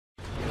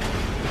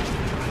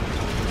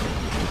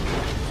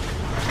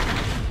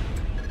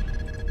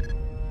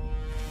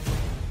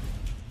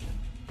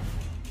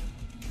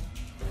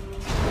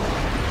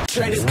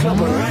turn this club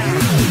around.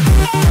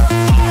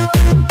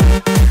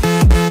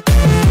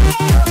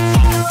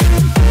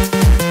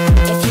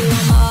 If you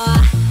want more,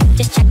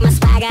 just check my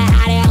swagger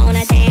out there on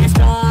the dance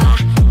floor.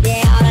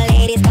 Yeah, all the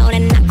ladies gonna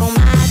knock on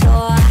my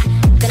door.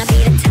 Gonna be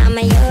the time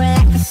of your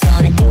life.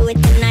 Gonna do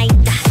it tonight,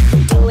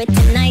 do it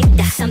tonight.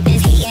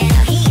 Something's heating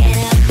up.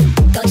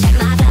 Go check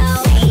my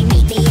flow. Hey,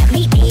 meet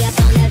me up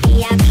on the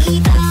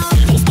VIP flow.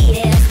 Hey, speed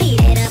it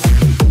up,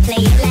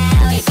 play it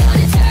loud. We're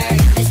gonna turn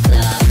this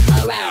club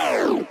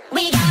around.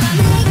 We gotta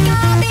make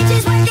our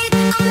bitches work it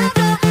on the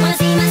floor. Wanna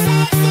see my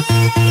sexy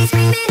ladies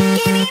screaming,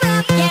 give me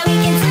up. Yeah, we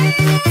can turn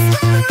this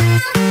club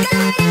around.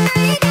 Gonna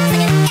burn it down,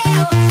 sing it,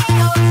 hey-oh.